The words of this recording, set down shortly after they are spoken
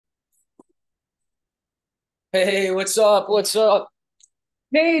Hey, what's up? What's up?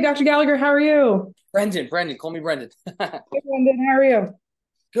 Hey, Dr. Gallagher, how are you? Brendan, call me Brendan. Hey, Brendan, how are you?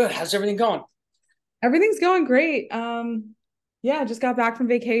 Good. How's everything going? Everything's going great. Yeah, just got back from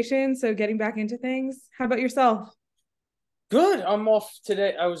vacation, so getting back into things. How about yourself? Good. I'm off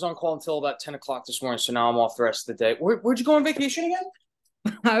today. I was on call until about 10 o'clock this morning, so now I'm off the rest of the day. Where'd you go on vacation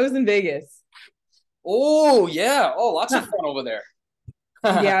again? I was in Vegas. Oh, yeah. Oh, lots of Huh. fun over there.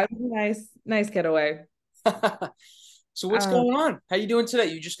 Yeah, it was a nice getaway. So what's Um, going on? How you doing today?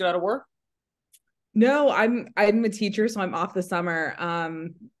 You just got out of work? no, I'm a teacher, so I'm off the summer.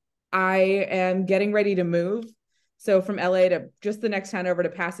 I am getting ready to move. So from LA to just the next town over to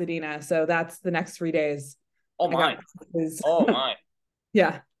Pasadena. So that's the next 3 days. Oh I got my. classes. Oh my.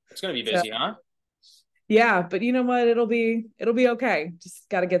 Yeah. It's gonna be So busy, huh? yeah, but you know what? It'll be okay. Just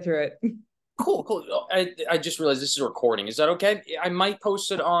got to get through it. Cool, cool. Oh, I just realized this is a recording. Is that okay? I might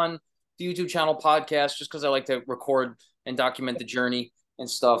post it on the YouTube channel podcast just because I like to record and document the journey and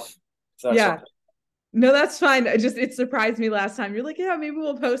stuff. If that's Yeah. okay. No, that's fine. It surprised me last time. You're like, yeah, maybe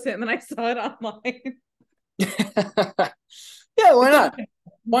we'll post it. And then I saw it online. Yeah, why It's not? okay.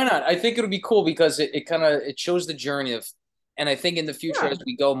 Why not? I think it'll be cool because it kind of it shows the journey of, and I think in the future Yeah. as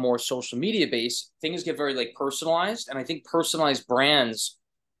we go more social media based, things get very like personalized, and I think personalized brands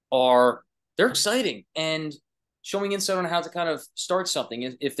are they're exciting and showing insight on how to kind of start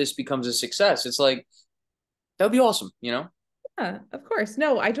something if this becomes a success. It's like that would be awesome, you know? Yeah, of course.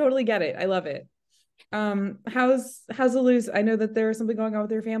 No, I totally get it. I love it. How's Elise? I know that there's something going on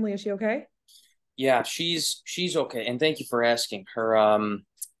with her family. Is she okay? Yeah, she's okay. And thank you for asking.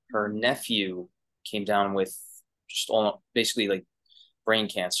 Her nephew came down with just all basically like brain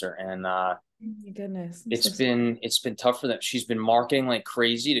cancer and Oh my goodness. I'm it's so sorry. been tough for them. She's been marketing like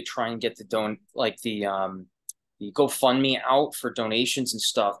crazy to try and get the GoFundMe out for donations and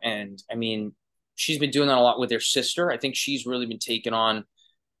stuff. And I mean, she's been doing that a lot with her sister. I think she's really been taking on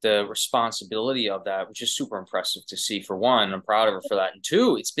the responsibility of that, which is super impressive to see. For one, I'm proud of her for that, and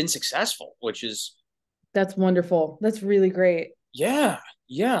two, it's been successful, which is That's wonderful. That's really great. yeah,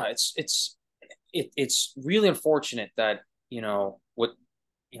 yeah. It's really unfortunate that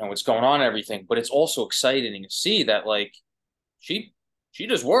what's going on and everything, but it's also exciting to see that like she she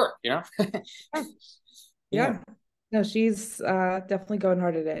does work, you know? Yeah. Yeah. Yeah. No, she's definitely going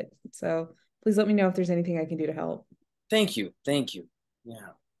hard at it. So please let me know if there's anything I can do to help. Thank you. Thank you. Yeah.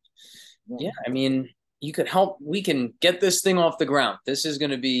 Yeah. Yeah. I mean, you could help. We can get this thing off the ground. This is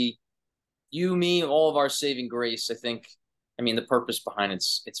going to be you, me, all of our saving grace. I think. I mean, the purpose behind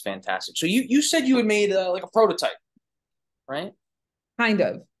it's fantastic. So you said you had made like a prototype, right? Kind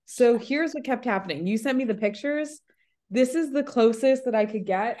of. So here's what kept happening. You sent me the pictures. This is the closest that I could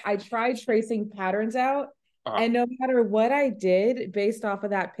get. I tried tracing patterns out, Uh, and no matter what I did based off of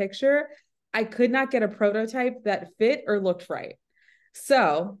that picture, I could not get a prototype that fit or looked right.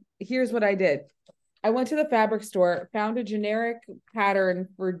 So here's what I did. I went to the fabric store, found a generic pattern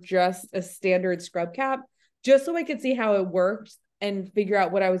for just a standard scrub cap, just so I could see how it worked and figure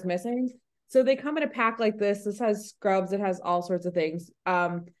out what I was missing. So they come in a pack like this. This has scrubs, it has all sorts of things.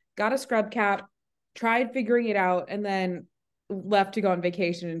 Got a scrub cap, tried figuring it out, and then left to go on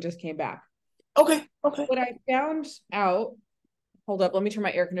vacation and just came back. okay. Okay. What I found out, hold up, let me turn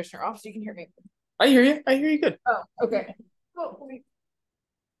my air conditioner off so you can hear me. I hear you. I hear you good. Oh, okay. Oh, wait.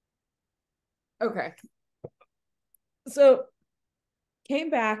 Okay. So came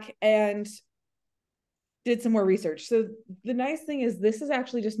back and did some more research. So the nice thing is this is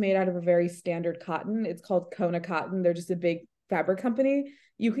actually just made out of a very standard cotton. It's called Kona cotton. They're just a big fabric company.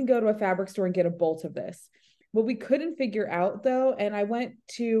 You can go to a fabric store and get a bolt of this. What we couldn't figure out though, and I went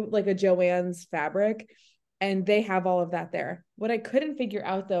to like a Joann's fabric and they have all of that there. What I couldn't figure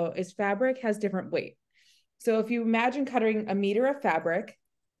out though is fabric has different weight. So if you imagine cutting a meter of fabric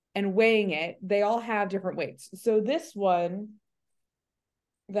and weighing it, they all have different weights. So this one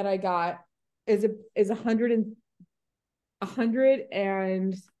that I got is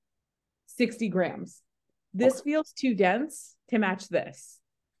 160 grams. Okay. This feels too dense to match this.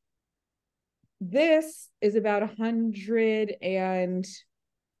 This is about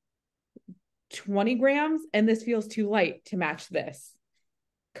 120 grams, and this feels too light to match this.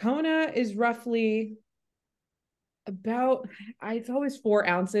 Kona is roughly about, it's always 4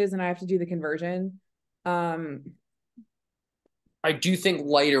 ounces, and I have to do the conversion. Um, I do think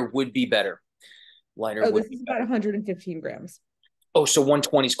lighter would be better. Lighter oh, would this be is about better. 115 grams. Oh, so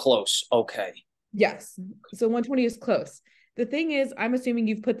 120 is close. Okay. Yes. So 120 is close. The thing is, I'm assuming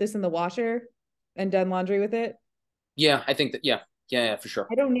you've put this in the washer and done laundry with it. Yeah, I think that. Yeah, yeah, yeah, for sure.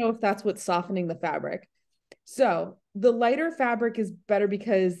 I don't know if that's what's softening the fabric. So the lighter fabric is better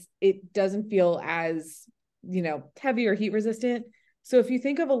because it doesn't feel as heavy or heat resistant. So if you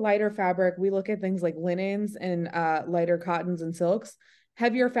think of a lighter fabric, we look at things like linens and lighter cottons and silks.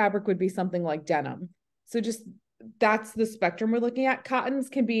 Heavier fabric would be something like denim. So just that's the spectrum we're looking at. Cottons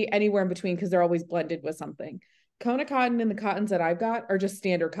can be anywhere in between because they're always blended with something. Kona cotton and the cottons that I've got are just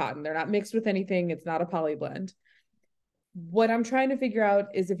standard cotton. They're not mixed with anything. It's not a poly blend. What I'm trying to figure out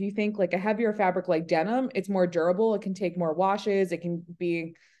is if you think like a heavier fabric like denim, it's more durable. It can take more washes. It can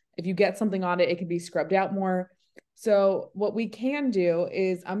be, if you get something on it, it can be scrubbed out more. So what we can do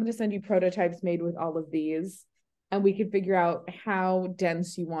is I'm going to send you prototypes made with all of these, and we can figure out how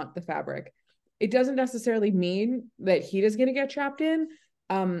dense you want the fabric. It doesn't necessarily mean that heat is going to get trapped in.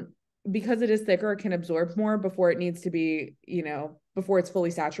 Because it is thicker, it can absorb more before it needs to be, before it's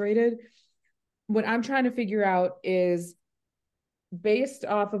fully saturated. What I'm trying to figure out is, based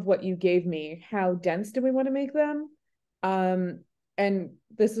off of what you gave me, how dense do we want to make them? And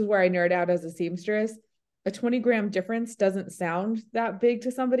this is where I nerd out as a seamstress. A 20-gram difference doesn't sound that big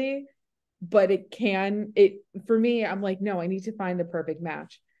to somebody, but for me, I'm like, no, I need to find the perfect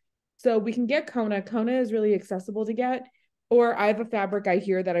match. So we can get Kona. Kona is really accessible to get, or I have a fabric I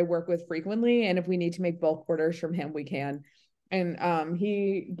hear that I work with frequently. And if we need to make bulk orders from him, we can. And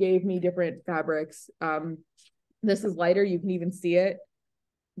he gave me different fabrics. This is lighter. You can even see it,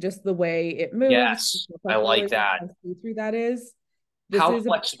 just the way it moves. Yes, I like that. How see-through that is. This How is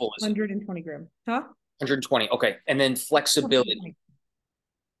flexible is it? 120 gram. Huh? 120. Okay. And then flexibility.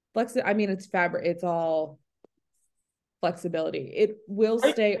 I mean, it's fabric. It's all flexibility. It will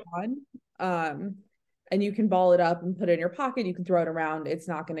stay on. And you can ball it up and put it in your pocket. You can throw it around. It's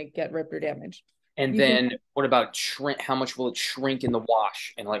not going to get ripped or damaged. And then what about shrink? How much will it shrink in the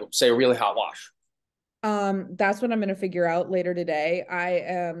wash? And like, say, a really hot wash? That's what I'm going to figure out later today. I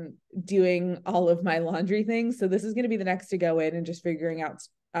am doing all of my laundry things. So this is going to be the next to go in and just figuring out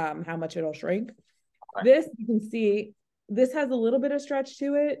how much it'll shrink. Okay. This, you can see, this has a little bit of stretch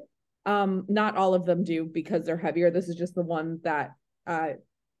to it. Not all of them do because they're heavier. This is just the one that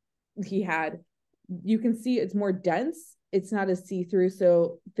he had. You can see it's more dense. It's not as see-through.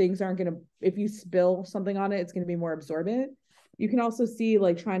 So things aren't going to, if you spill something on it, it's going to be more absorbent. You can also see,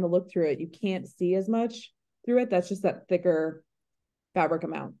 like, trying to look through it, you can't see as much through it. That's just that thicker fabric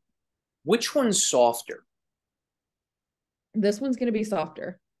amount. Which one's softer? This one's going to be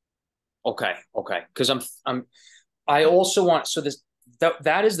softer. Okay. Because I also want, so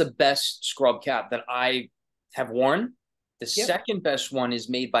that is the best scrub cap that I have worn. The second best one is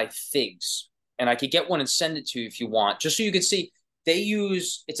made by Figs, and I could get one and send it to you if you want, just so you can see.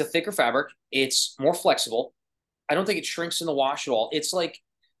 It's a thicker fabric. It's more flexible. I don't think it shrinks in the wash at all. It's like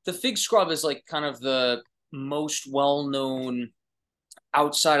the Fig scrub is like kind of the most well-known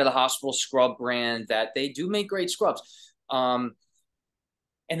outside of the hospital scrub brand that they do make great scrubs. And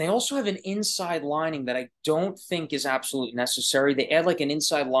they also have an inside lining that I don't think is absolutely necessary. They add like an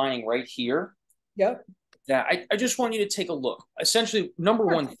inside lining right here. Yep. That I just want you to take a look. Essentially, number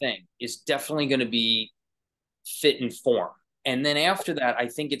one thing is definitely going to be fit and form. And then after that, I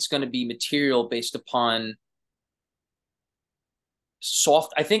think it's going to be material based upon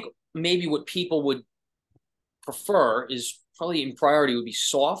soft. I think maybe what people would prefer is probably in priority would be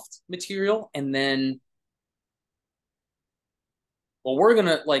soft material. And then, well, we're going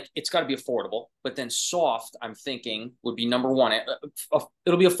to it's got to be affordable, but then soft, I'm thinking would be number one.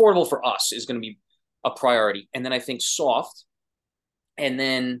 It'll be affordable for us is going to be a priority. And then I think soft. And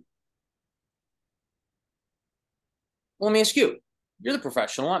then, well, let me ask you, you're the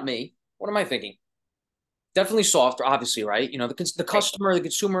professional, not me. What am I thinking? Definitely soft, obviously, right? The customer, the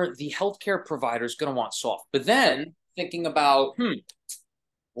consumer, the healthcare provider is going to want soft. But then thinking about,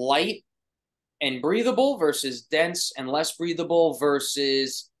 light and breathable versus dense and less breathable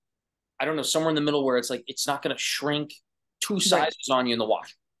versus, I don't know, somewhere in the middle where it's like, it's not going to shrink two sizes on you in the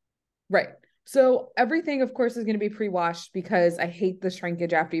wash. Right. So everything, of course, is going to be pre-washed because I hate the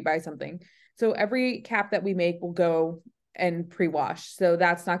shrinkage after you buy something. So every cap that we make will go and pre-wash. So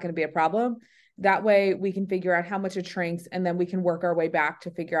that's not going to be a problem. That way we can figure out how much it shrinks, and then we can work our way back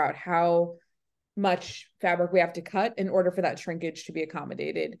to figure out how much fabric we have to cut in order for that shrinkage to be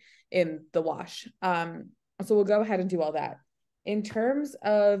accommodated in the wash. So we'll go ahead and do all that. In terms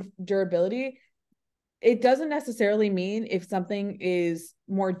of durability, it doesn't necessarily mean if something is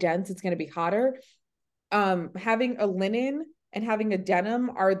more dense, it's going to be hotter. Having a linen and having a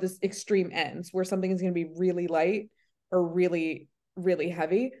denim are the extreme ends where something is going to be really light or really, really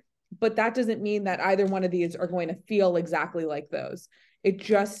heavy. But that doesn't mean that either one of these are going to feel exactly like those. It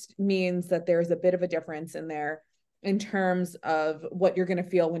just means that there's a bit of a difference in there in terms of what you're going to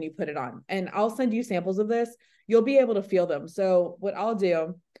feel when you put it on. And I'll send you samples of this. You'll be able to feel them. So what I'll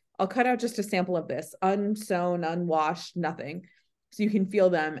do, I'll cut out just a sample of this, unsewn, unwashed, nothing. So you can feel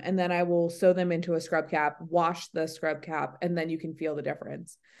them. And then I will sew them into a scrub cap, wash the scrub cap, and then you can feel the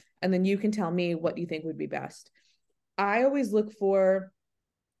difference. And then you can tell me what you think would be best. I always look for,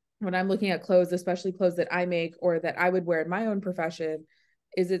 when I'm looking at clothes, especially clothes that I make or that I would wear in my own profession,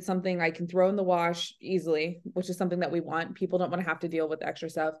 is it something I can throw in the wash easily, which is something that we want? People don't want to have to deal with the extra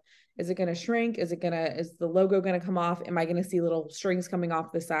stuff. Is it going to shrink? Is the logo going to come off? Am I going to see little strings coming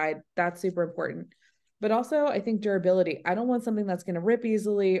off the side? That's super important. But also, I think durability. I don't want something that's going to rip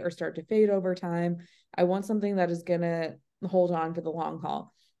easily or start to fade over time. I want something that is going to hold on for the long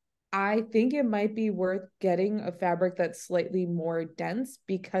haul. I think it might be worth getting a fabric that's slightly more dense,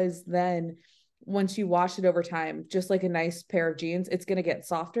 because then once you wash it over time, just like a nice pair of jeans, it's going to get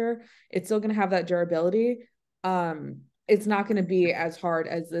softer. It's still going to have that durability. It's not going to be as hard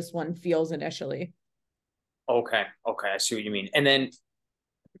as this one feels initially. Okay. Okay. I see what you mean. And then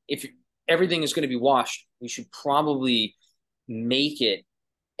if everything is going to be washed, we should probably make it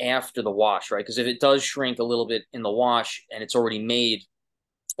after the wash, right? Because if it does shrink a little bit in the wash and it's already made,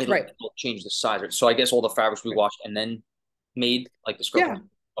 Right. it'll change the size. Right? So I guess all the fabrics we washed and then made, like the scrub. Yeah.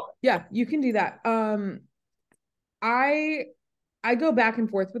 Okay. Yeah, you can do that. I I go back and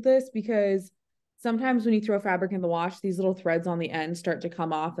forth with this because sometimes when you throw fabric in the wash, these little threads on the end start to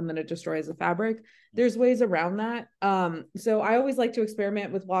come off and then it destroys the fabric. There's ways around that. So I always like to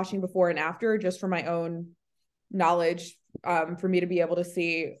experiment with washing before and after, just for my own knowledge, for me to be able to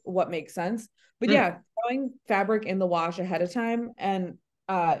see what makes sense. But Hmm. yeah, throwing fabric in the wash ahead of time and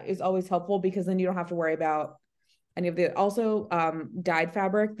is always helpful, because then you don't have to worry about any of the, also dyed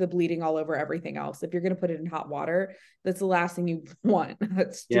fabric, the bleeding all over everything else. If you're going to put it in hot water, that's the last thing you want.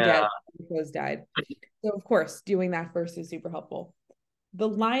 That's to Yeah. get clothes dyed. So of course, doing that first is super helpful. The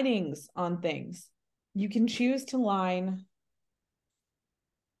linings on things, you can choose to line,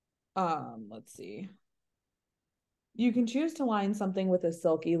 let's see, you can choose to line something with a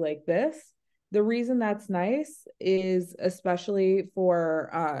silky like this. The reason that's nice is especially for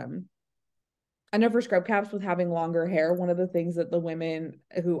I know for scrub caps with having longer hair, one of the things that the women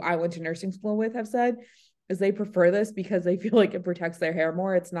who I went to nursing school with have said is they prefer this because they feel like it protects their hair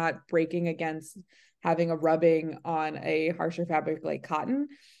more. It's not breaking against having a rubbing on a harsher fabric like cotton.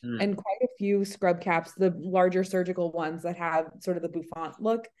 Hmm. And quite a few scrub caps, the larger surgical ones that have sort of the bouffant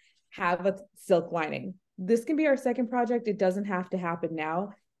look, have a silk lining. This can be our second project. It doesn't have to happen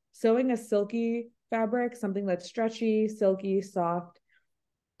now. Sewing a silky fabric, something that's stretchy, silky, soft,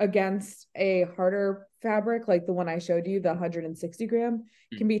 against a harder fabric like the one I showed you, the 160 gram,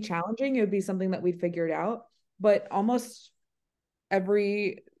 Hmm. can be challenging. It would be something that we'd figured out. But almost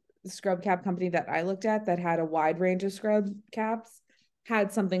every scrub cap company that I looked at that had a wide range of scrub caps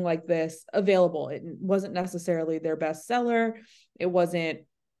had something like this available. It wasn't necessarily their best seller. It wasn't,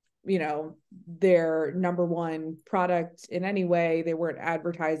 their number one product in any way. They weren't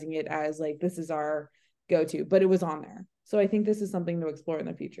advertising it as like, this is our go-to, but it was on there. So I think this is something to explore in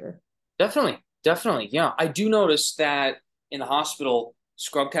the future. Definitely. Definitely. Yeah. I do notice that in the hospital,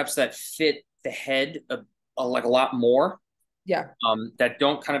 scrub caps that fit the head like a lot more, Yeah. that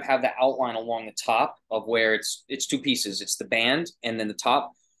don't kind of have the outline along the top of where it's two pieces. It's the band and then the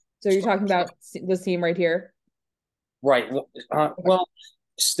top. So you're talking about the seam right here? Right. Okay. Well,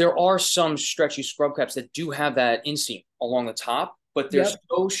 there are some stretchy scrub caps that do have that inseam along the top, but they're Yep.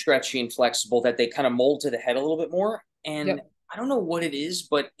 so stretchy and flexible that they kind of mold to the head a little bit more. And Yep. I don't know what it is,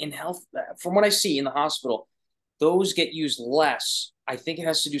 but in health, from what I see in the hospital, those get used less. I think it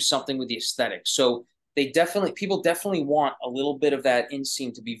has to do something with the aesthetic. So people definitely want a little bit of that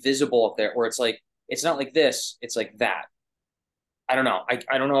inseam to be visible up there, where it's like, it's not like this, it's like that. I don't know.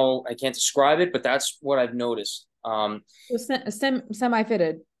 I don't know. I can't describe it, but that's what I've noticed. So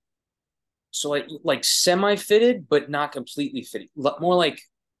semi-fitted. So like semi-fitted, but not completely fitted. More like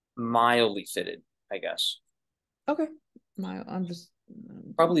mildly fitted, I guess. Okay. I'm just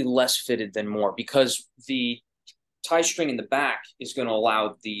Probably less fitted than more, because the tie string in the back is going to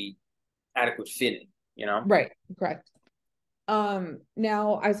allow the adequate fitting, you know? right. Correct.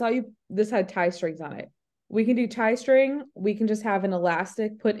 Now I saw this had tie strings on it. We can do tie string. We can just have an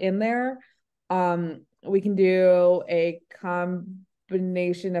elastic put in there. We can do a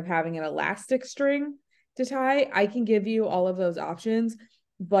combination of having an elastic string to tie. I can give you all of those options,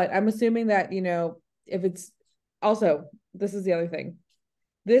 but I'm assuming that, if it's also, this is the other thing.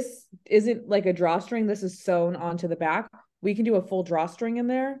 This isn't like a drawstring. This is sewn onto the back. We can do a full drawstring in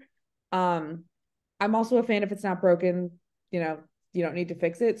there. Um, I'm also a fan, if it's not broken, you know, you don't need to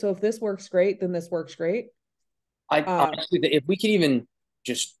fix it. So if this works great, then this works great. I Um, honestly, if we could even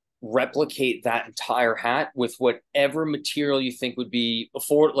just replicate that entire hat with whatever material you think would be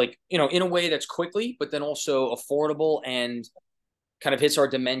like, in a way that's quickly, but then also affordable and kind of hits our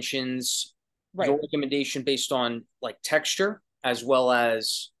dimensions. Your Right. recommendation based on like texture as well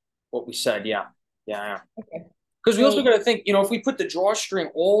as what we said. Yeah. Yeah. Okay. Because we also So got to think, if we put the drawstring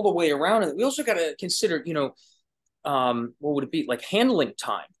all the way around it, we also got to consider, what would it be like handling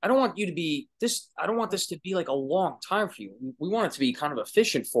time? I don't want this to be like a long time for you. We want it to be kind of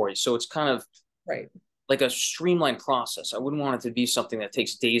efficient for you. So it's kind of right. like a streamlined process. I wouldn't want it to be something that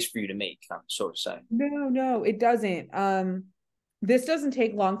takes days for you to make, so to say. No, it doesn't. This doesn't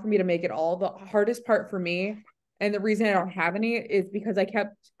take long for me to make it all. The hardest part for me, and the reason I don't have any, is because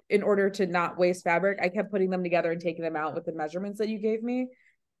in order to not waste fabric, I kept putting them together and taking them out with the measurements that you gave me.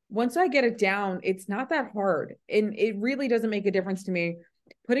 Once I get it down, it's not that hard. And it really doesn't make a difference to me.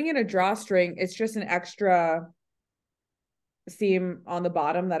 Putting in a drawstring, it's just an extra seam on the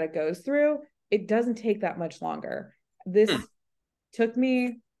bottom that it goes through. It doesn't take that much longer. Hmm. This took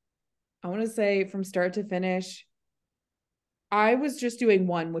me, I want to say, from start to finish. I was just doing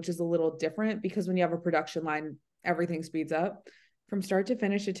one, which is a little different because when you have a production line, everything speeds up. From start to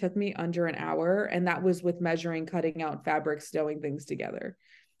finish, it took me under an hour. And that was with measuring, cutting out fabric, sewing things together,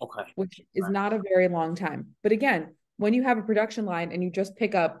 Okay. which is not a very long time. But again, when you have a production line and you just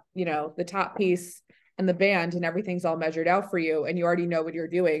pick up, the top piece and the band and everything's all measured out for you and you already know what you're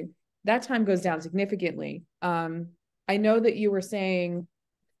doing, that time goes down significantly. I know that you were saying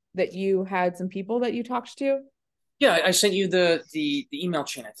that you had some people that you talked to. Yeah, I sent you the email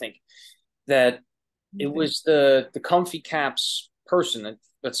chain. I think that it Okay. was the Comfy Caps person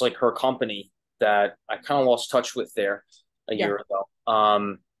that's like her company that I kind of lost touch with there a Yeah. year ago.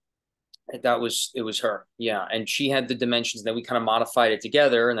 It was her. Yeah, and she had the dimensions. And then we kind of modified it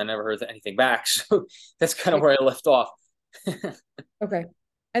together, and I never heard anything back. So that's kind of where I left off. Okay.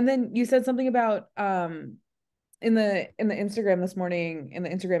 And then you said something about in the Instagram this morning, in the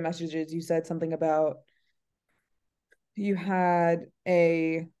Instagram messages, you said something about you had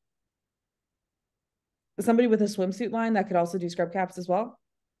a somebody with a swimsuit line that could also do scrub caps as well.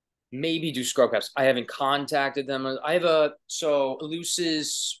 Maybe do scrub caps. I haven't contacted them. I have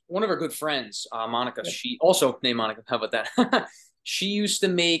Luce's one of her good friends, Monica. Yeah. She also named Monica. How about that? She used to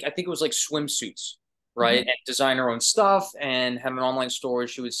make, I think it was like swimsuits, right? Mhm. And design her own stuff and have an online store.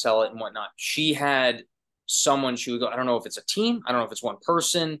 She would sell it and whatnot. She had someone she would go, I don't know if it's a team, I don't know if it's one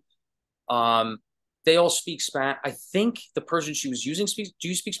person. Um, they all speak Spanish. I think the person she was using speaks, do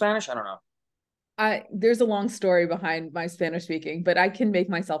you speak Spanish? I don't know. There's a long story behind my Spanish speaking, but I can make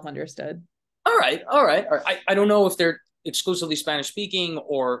myself understood. All right, all right, all right. I don't know if they're exclusively Spanish speaking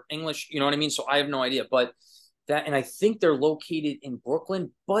or English, you know what I mean? So I have no idea. But that, and I think they're located in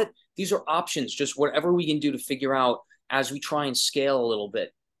Brooklyn, but these are options, just whatever we can do to figure out as we try and scale a little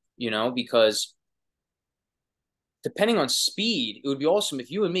bit, because depending on speed, it would be awesome if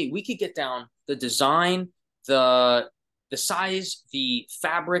you and me, we could get down the design, the the size, the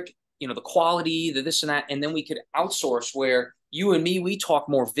fabric, the quality, the this and that, and then we could outsource where you and me, we talk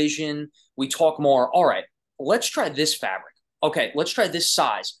more vision, we talk more, all right, let's try this fabric. Okay, let's try this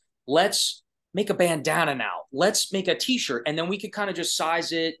size. Let's make a bandana now. Let's make a t-shirt. And then we could kind of just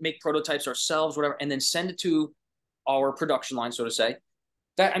size it, make prototypes ourselves, whatever, and then send it to our production line, so to say.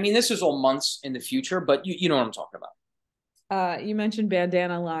 That, I mean, this is all months in the future, but you know what I'm talking about. You mentioned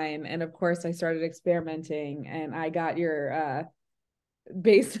bandana line, and of course, I started experimenting, and I got your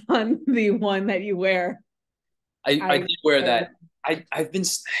based on the one that you wear. I I did wear that.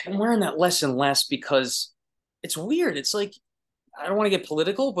 I'm wearing that less and less because it's weird. It's like I don't want to get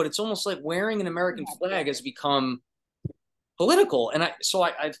political, but it's almost like wearing an American flag has become political. And I've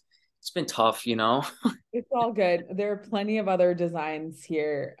it's been tough. It's all good. There are plenty of other designs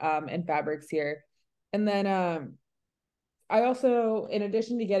here, and fabrics here, and then I also, in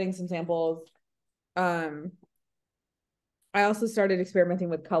addition to getting some samples, um, I also started experimenting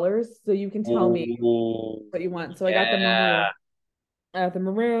with colors, so you can tell me Ooh, what you want. So I got the yeah. maroon. The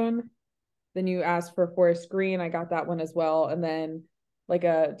maroon. Then you asked for forest green. I got that one as well. And then like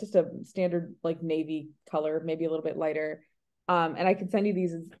a just a standard like navy color, maybe a little bit lighter. And I can send you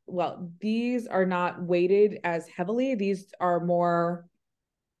these as well. These are not weighted as heavily. These are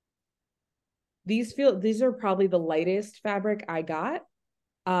probably the lightest fabric I got.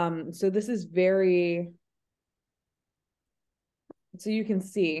 So this is so you can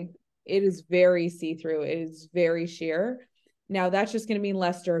see it is very see-through. It is very sheer. Now that's just going to mean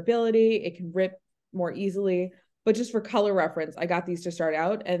less durability. It can rip more easily. But just for color reference, I got these to start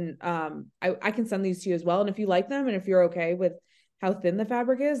out, and I can send these to you as well. And if you like them, and if you're okay with how thin the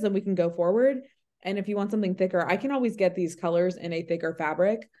fabric is, then we can go forward. And if you want something thicker, I can always get these colors in a thicker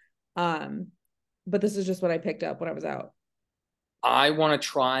fabric. Um, but this is just what I picked up when I was out. I want to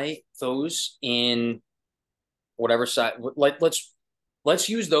try those in whatever side. Like let's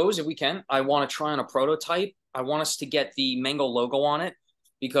use those if we can. I want to try on a prototype. I want us to get the mango logo on it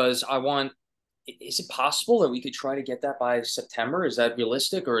because I want. Is it possible that we could try to get that by September? Is that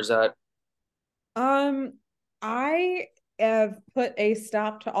realistic, or is that Um, I have put a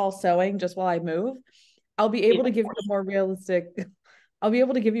stop to all sewing just while I move. I'll be yeah, able to of give you a course. more realistic, I'll be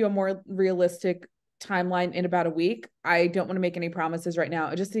able to give you a more realistic timeline in about a week. I don't want to make any promises right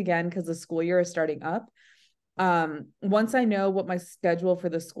now, just again, because the school year is starting up. Once I know what my schedule for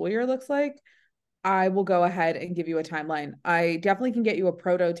the school year looks like, I will go ahead and give you a timeline. I definitely can get you a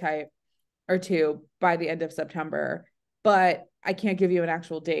prototype or two by the end of September, but I can't give you an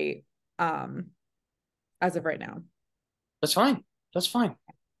actual date as of right now. That's fine. That's fine.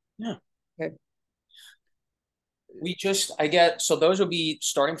 Yeah. Okay. We just, I get, so those will be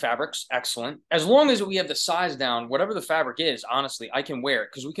starting fabrics. Excellent. As long as we have the size down, whatever the fabric is, honestly, I can wear it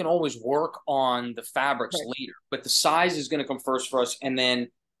because we can always work on the fabrics Right. later. But the size is going to come first for us. And then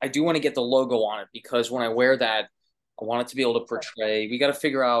I do want to get the logo on it because when I wear that, I want it to be able to portray. We got to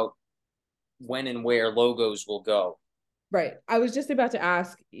figure out when and where logos will go. Right. I was just about to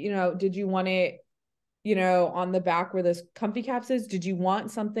ask, did you want it, on the back where this comfy caps is? Did you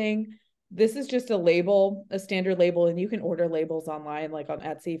want something? This is just a label, a standard label, and you can order labels online, like on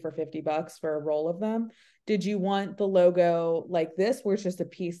Etsy for $50 for a roll of them. Did you want the logo like this, where it's just a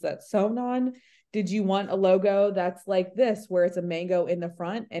piece that's sewn on? Did you want a logo that's like this, where it's a mango in the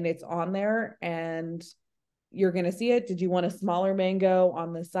front and it's on there and you're going to see it? Did you want a smaller mango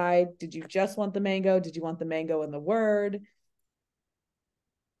on the side? Did you just want the mango? Did you want the mango in the word?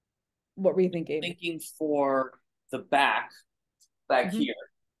 What were you thinking? Thinking for the back Mm-hmm. here,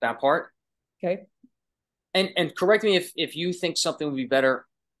 that part. Okay. And correct me if you think something would be better.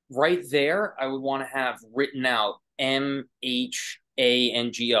 Right there, I would want to have written out MHANGO,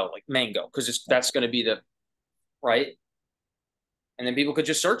 like mango, because that's going to be the right. And then people could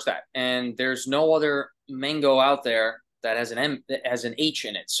just search that. And there's no other mango out there that has an M that has an H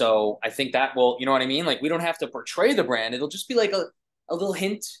in it. So I think that will, you know what I mean? Like we don't have to portray the brand. It'll just be like a little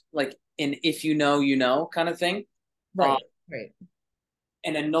hint, like in if you know, you know kind of thing. Um, Right. Right.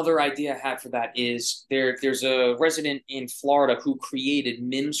 and another idea I had for that is there's a resident in Florida who created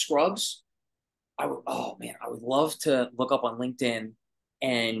MIM scrubs. Oh man, I would love to look up on LinkedIn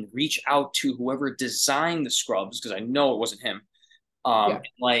and reach out to whoever designed the scrubs because I know it wasn't him. Yeah.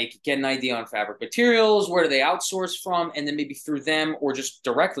 Like get an idea on fabric materials, where do they outsource from, and then maybe through them or just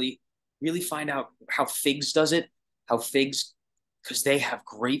directly really find out how Figs does it, how Figs because they have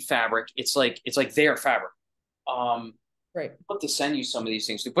great fabric. It's like their fabric. Um, Right. I'd love to send you some of these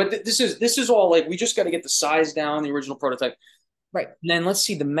things too. But this is all like we just got to get the size down, the original prototype. Right. And then let's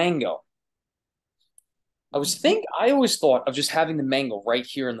see the mango. I always thought of just having the mango right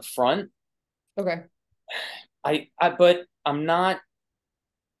here in the front. Okay. But I'm not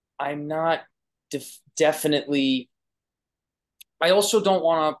definitely. I also don't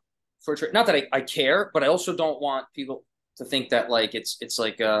want to portray. Not that I care, but I also don't want people to think that like it's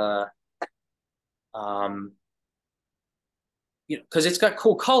like um because it's got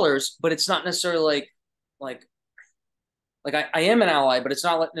cool colors, but it's not necessarily like I am an ally, but it's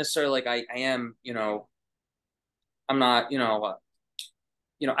not necessarily like I am I'm not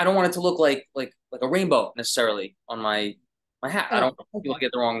I don't want it to look like a rainbow necessarily on my hat. I don't Oh, want people to okay.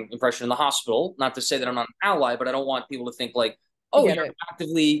 get the wrong impression in the hospital. Not to say that I'm not an ally, but I don't want people to think like, I oh, get you're it.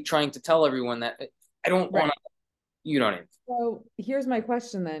 actively trying to tell everyone that I don't want Right. to. You know what I mean? So here's my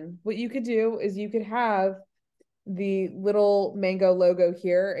question then. What you could do is you could have the little mango logo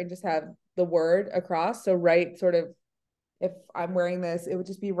here and just have the word across. So right sort of if I'm wearing this, it would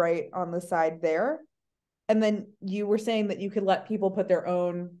just be right on the side there. And then you were saying that you could let people put their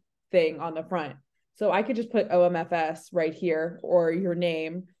own thing on the front. So I could just put OMFS right here or your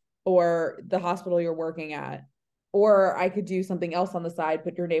name or the hospital you're working at. Or I could do something else on the side,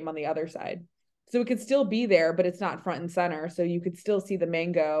 put your name on the other side. So it could still be there, but it's not front and center. So you could still see the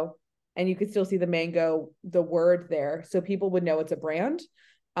mango and you could still see the mango, the word there. So people would know it's a brand.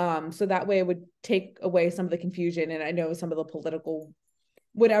 So that way it would take away some of the confusion. And I know some of the political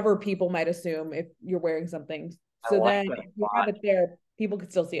whatever people might assume if you're wearing something. I So like then that if a you have lot. it there, people could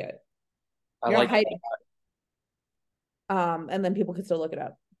still see it. I You're not like hiding. And then people could still look it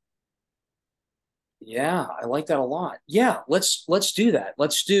up. Yeah, I like that a lot. Yeah, let's do that.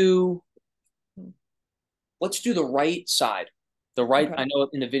 Let's do the right side. The right, Okay. I know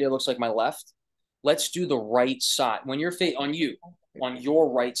in the video it looks like my left. Let's do the right side. When you're on you, on your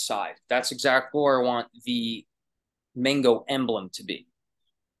right side. That's exactly where I want the mango emblem to be.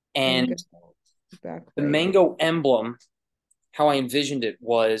 And Mango back the right. mango emblem, how I envisioned it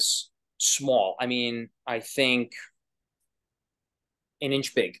was small. I mean, I think an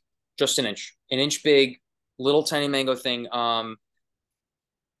inch big, just an inch big, little tiny mango thing. And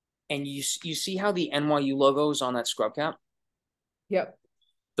you see how the NYU logo is on that scrub cap? Yep.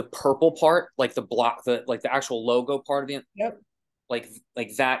 The purple part, like the block, the like the actual logo part of the Yep. like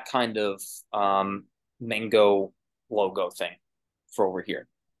that kind of mango logo thing for over here.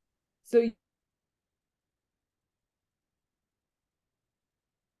 So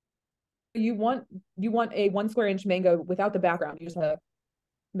you want a 1 square inch mango without the background. You just want a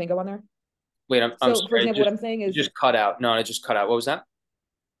mango on there. Wait, I'm So for sorry. example, what I'm saying It is, just cut out. No, it just cut out. What was that?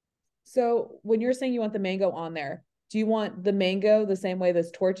 so when you're saying you want the mango on there, do you want the mango the same way this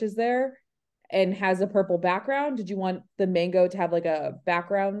torch is there and has a purple background? Did you want the mango to have like a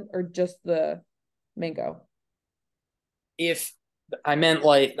background or just the mango? If I meant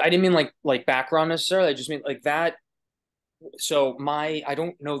like I didn't mean like background necessarily. I just mean like that. So my I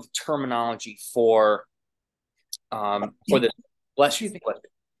don't know the terminology for this. Bless you. Excuse me. Bless you.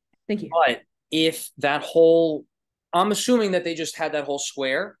 Thank you. But if that whole, I'm assuming that they just had that whole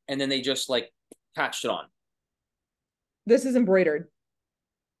square and then they just like patched it on. This is embroidered.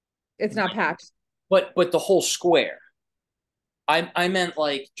 It's not patched. But the whole square. I meant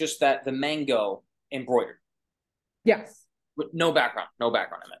like just that the mango embroidered Yes. with no background. No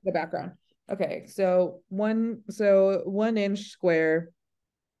background. I meant. The background. Okay. So 1 inch square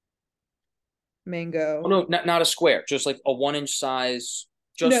Oh mango. no, not a square, just like a 1 inch size.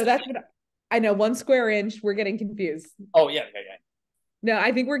 No, Just that's what I know. 1 square inch. We're getting confused. oh yeah, yeah, yeah. No,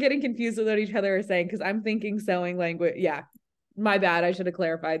 I think we're getting confused with what each other is saying because I'm thinking sewing language. Yeah. My bad. I should have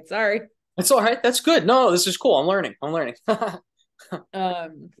clarified. Sorry. That's all right. That's good. No, this is cool. I'm learning. I'm learning.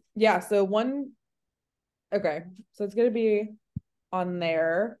 Yeah, so one okay. So it's gonna be on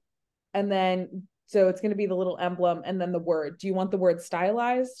there. And then so it's gonna be the little emblem and then the word. Do you want the word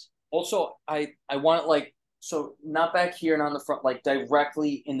stylized? Also, I want it like so not back here and on the front, like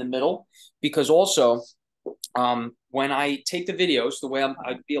directly in the middle, because also when I take the videos, the way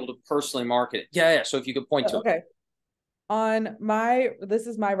I'd be able to personally market it. Yeah, yeah. So if you could point to it. Okay. On my this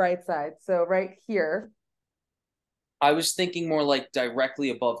is my right side. So right here. I was thinking more like directly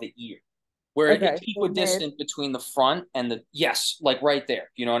above the ear, where Okay. it's So mid. equidistant between the front and the yes, like right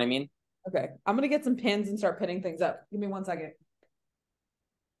there. You know what I mean? Okay. I'm gonna get some pins and start pinning things up. Give me 1 second.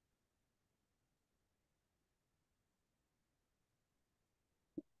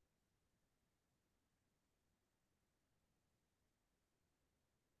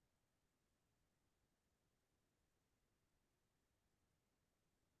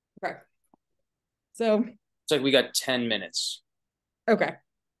 Okay. So It's like we got 10 minutes. okay.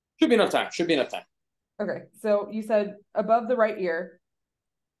 Should be enough time. Should be enough time. Okay. So you said above the right ear.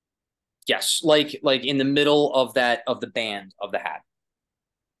 Yes, like in the middle of that of the band of the hat.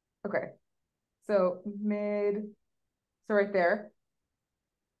 Okay. So mid, so right there.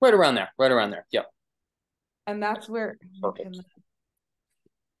 Right around there. Right around there. Yep. And that's where Perfect.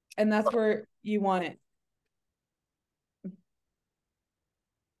 and that's where you want it.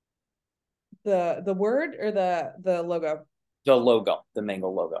 The word or the logo? The logo, the mango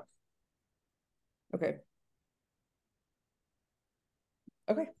logo. Okay.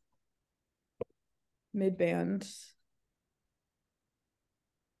 Okay. Mid band.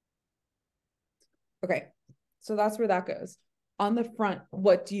 Okay. So that's where that goes. On the front,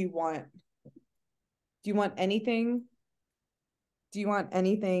 what do you want? Do you want anything? Do you want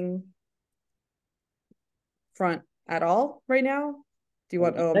anything front at all right now? Do you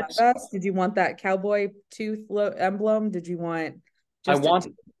want oh my best? Did you want that cowboy tooth emblem? Did you want I just a want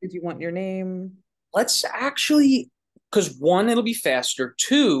tooth? Did you want your name? let's actually because one, it'll be faster.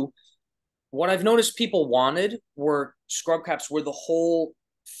 Two, what I've noticed people wanted were scrub caps where the whole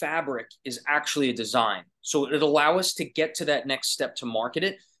fabric is actually a design. So it'll allow us to get to that next step to market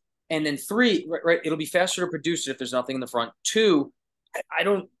it. And then three, right, it'll be faster to produce it if there's nothing in the front. Two, I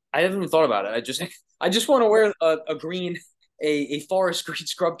haven't even thought about it. I just want to wear a green, a forest green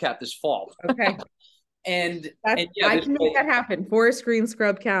scrub cap this fall. Okay. And yeah, I this can make way, that happen. Forest green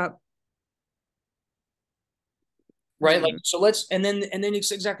scrub cap. right? Like so and then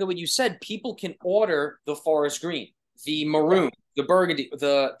it's exactly what you said. People can order the forest green, the Yeah. maroon, the burgundy,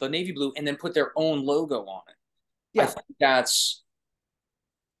 the navy blue, and then put their own logo on it. I Yeah. think that's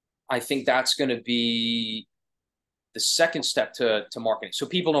I think that's going to be the second step to marketing. So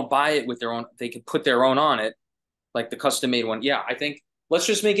people don't buy it with their own; they can put their own on it, like the custom made one. Yeah, I think let's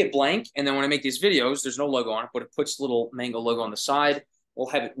just make it blank, and then when I make these videos, there's no logo on it, but it puts little mango logo on the side. We'll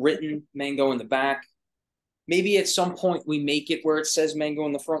have it written mango in the back. maybe at some point we make it where it says mango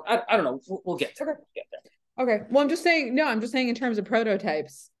in the front. I don't know. We'll get there. Okay. We'll get there. Okay. Well, I'm just saying, no, I'm just saying in terms of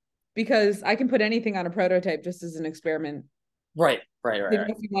prototypes, because I can put anything on a prototype just as an experiment. Right, right, right, Didn't right.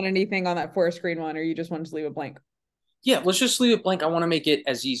 know if you want anything on that 4 screen one, or you just want to leave it blank. Yeah, let's just leave it blank. I want to make it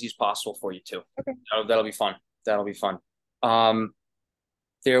as easy as possible for you too. Okay. That'll be fun. That'll be fun. Um,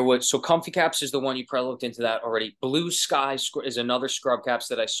 there was so Comfy Caps is the one you probably looked into that already. Blue Sky is another scrub caps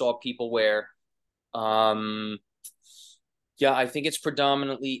that I saw people wear. Um, yeah, I think it's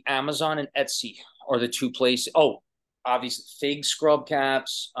predominantly Amazon and Etsy are the two places. Oh, obviously Fig scrub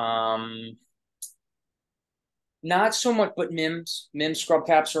caps. Not so much, but Mims. Mims scrub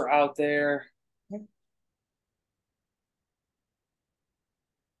caps are out there.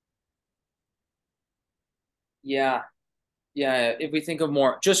 Yeah, yeah. If we think of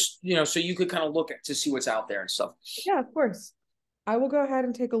more, just so you could kind of look at to see what's out there and stuff. Yeah, of course. I will go ahead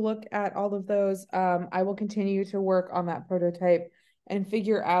and take a look at all of those. I will continue to work on that prototype and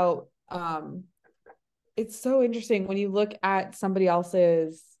figure out. It's so interesting when you look at somebody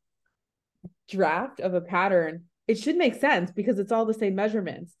else's draft of a pattern. It should make sense because it's all the same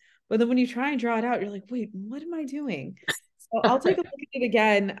measurements. But then when you try and draw it out, you're like, wait, what am I doing? So I'll take a look at it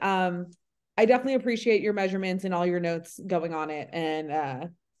again. I definitely appreciate your measurements and all your notes going on it. And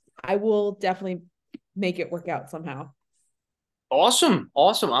I will definitely make it work out somehow. Awesome,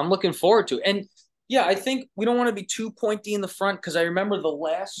 awesome. I'm looking forward to it. And yeah, I think we don't want to be too pointy in the front because I remember the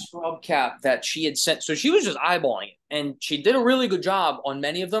last scrub cap that she had sent. So she was just eyeballing it, and she did a really good job on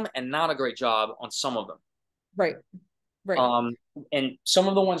many of them, and not a great job on some of them. Right. Right. Um, and some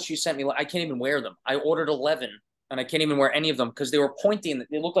of the ones she sent me, I can't even wear them. I ordered 11, and I can't even wear any of them because they were pointy and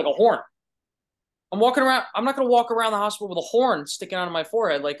they looked like a horn. I'm walking around. I'm not going to walk around the hospital with a horn sticking out of my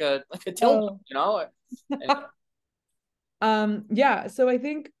forehead like a tailbone, Oh. And, Yeah, so I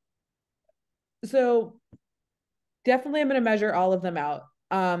think so definitely I'm going to measure all of them out.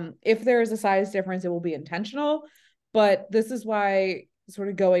 If there is a size difference, it will be intentional, but this is why sort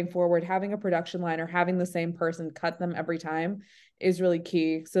of going forward, having a production line or having the same person cut them every time is really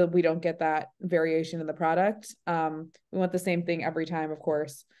key. So we don't get that variation in the product. We want the same thing every time, of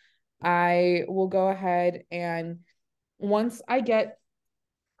course. I will go ahead and once I get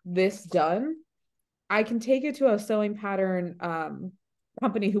this done, I can take it to a sewing pattern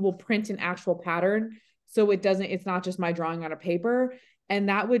company who will print an actual pattern so it's not just my drawing on a paper. And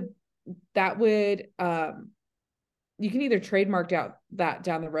that would you can either trademark out that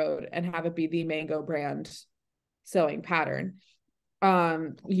down the road and have it be the Mango brand sewing pattern.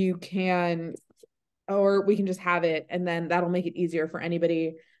 You can, or we can just have it, and then that'll make it easier for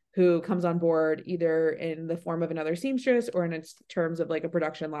anybody who comes on board, either in the form of another seamstress or in its terms of like a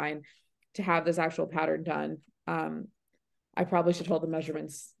production line, to have this actual pattern done. I probably should hold the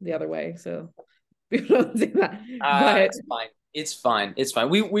measurements the other way, so people don't see that. But it's fine. It's fine. It's fine.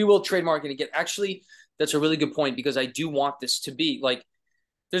 We will trademark it again. Actually, that's a really good point because I do want this to be like.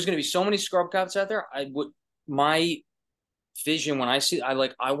 There's going to be so many scrub caps out there. My vision when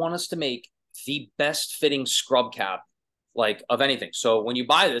I want us to make the best fitting scrub cap like of anything. So when you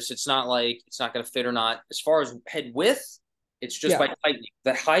buy this, it's not going to fit or not. As far as head width, it's just by tightening.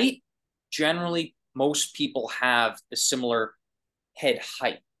 The height, generally, most people have a similar head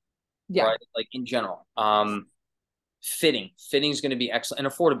height, right? Like in general. Fitting is going to be excellent,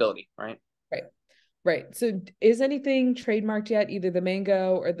 and affordability, right? Right. So is anything trademarked yet? Either the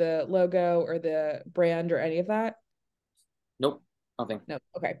mango or the logo or the brand or any of that? Nope, nothing. No.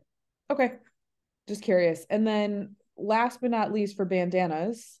 Okay. Okay. Just curious. And then last but not least for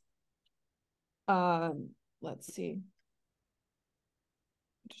bandanas, let's see.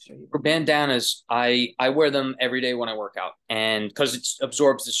 For bandanas, I wear them every day when I work out, and because it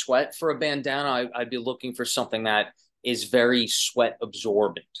absorbs the sweat. For a bandana, I'd be looking for something that is very sweat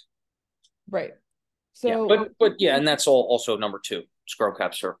absorbent. Right. So, yeah, but yeah, and that's also number 2. Scrub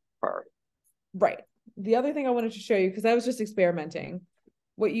caps are priority. Right. The other thing I wanted to show you, because I was just experimenting,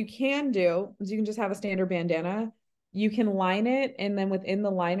 what you can do is you can just have a standard bandana. You can line it, and then within the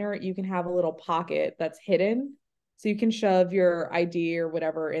liner, you can have a little pocket that's hidden. So you can shove your ID or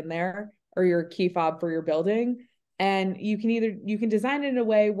whatever in there, or your key fob for your building. And you can design it in a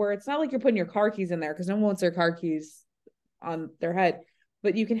way where it's not like you're putting your car keys in there, because no one wants their car keys on their head,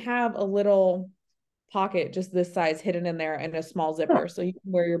 but you can have a little pocket just this size hidden in there and a small zipper, so you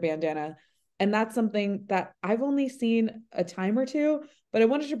can wear your bandana. And that's something that I've only seen a time or two, but I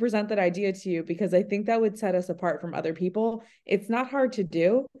wanted to present that idea to you because I think that would set us apart from other people. It's not hard to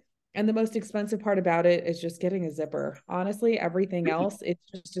do, and the most expensive part about it is just getting a zipper. Honestly, everything else, it's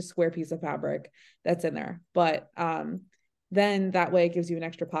just a square piece of fabric that's in there. But then that way it gives you an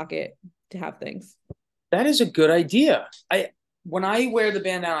extra pocket to have things. That is a good idea. When I wear the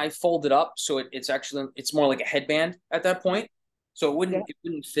bandana, I fold it up so it's more like a headband at that point. So Yeah. it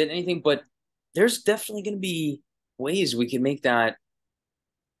wouldn't fit anything, but there's definitely going to be ways we can make that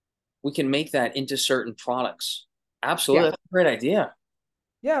into certain products. Absolutely. Yeah. That's a great idea.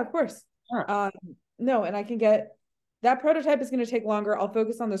 Yeah, of course. Huh. Um, no, and I can get that prototype is going to take longer. I'll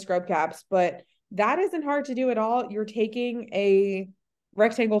focus on the scrub caps, but that isn't hard to do at all. You're taking a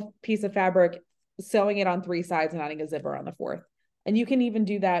rectangle piece of fabric, sewing it on three sides and adding a zipper on the fourth. And you can even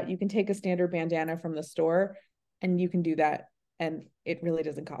do that. You can take a standard bandana from the store and you can do that. And it really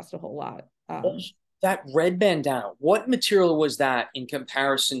doesn't cost a whole lot. Also, that red bandana, what material was that in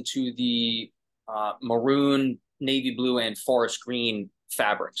comparison to the maroon, navy blue, and forest green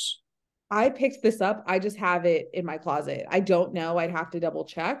fabrics? I picked this up. I just have it in my closet. I don't know. I'd have to double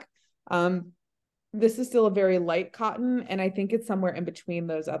check. Um, this is still a very light cotton, and I think it's somewhere in between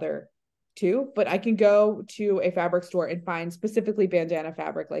those other two. But I can go to a fabric store and find specifically bandana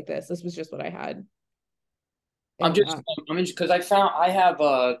fabric like this. This was just what I had. I'm And just I'm interested because I have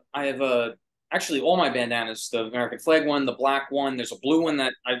a actually all my bandanas, the American flag one, the black one, there's a blue one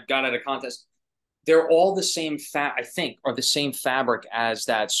that I got at a contest. They're all the same I think, are the same fabric as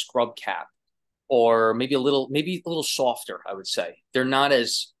that scrub cap, or maybe a little softer, I would say. They're not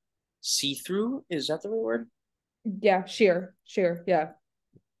as see-through. Is that the right word? yeah, sheer. Yeah.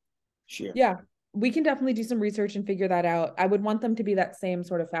 Sure. Yeah. We can definitely do some research and figure that out. I would want them to be that same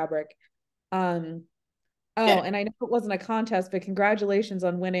sort of fabric. Um, oh, Yeah. and I know it wasn't a contest, but congratulations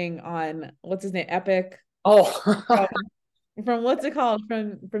on winning on what's his name? Epic. Oh, Oh, from what's it called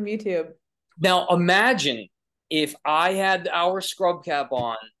from YouTube? now imagine if I had our scrub cap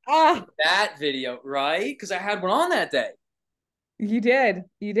on Ah, that video, right? Because I had one on that day. you did.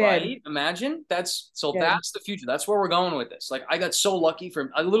 You did. Right? Imagine Good. that's the future. That's where we're going with this. Like I got so lucky from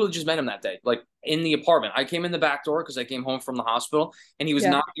I literally just met him that day, like in the apartment. I came in the back door because I came home from the hospital and he was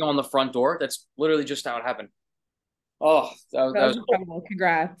Yeah. knocking on the front door. That's literally just how it happened. Oh, That that was was cool. incredible.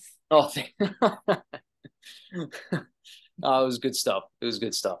 Congrats. Oh, oh, it was good stuff. It was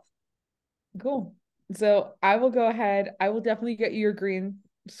good stuff. Cool. So I will go ahead. I will definitely get you your green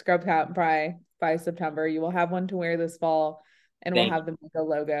scrub cap by September. You will have one to wear this fall and we'll Thank you. have the Miko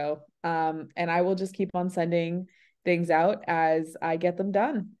logo. And I will just keep on sending things out as I get them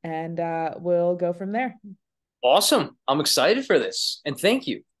done and we'll go from there. Awesome. I'm excited for this. And thank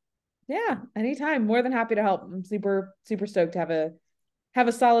you. Yeah, anytime. More than happy to help. I'm super stoked to have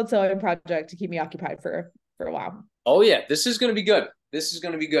a solid sewing project to keep me occupied for a while. Oh yeah, this is going to be good. This is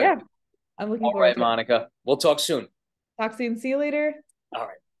going to be good. Yeah, I'm looking All forward right, to it. Monica. We'll talk soon. Talk soon. See you later. All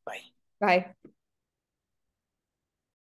right. Bye. Bye.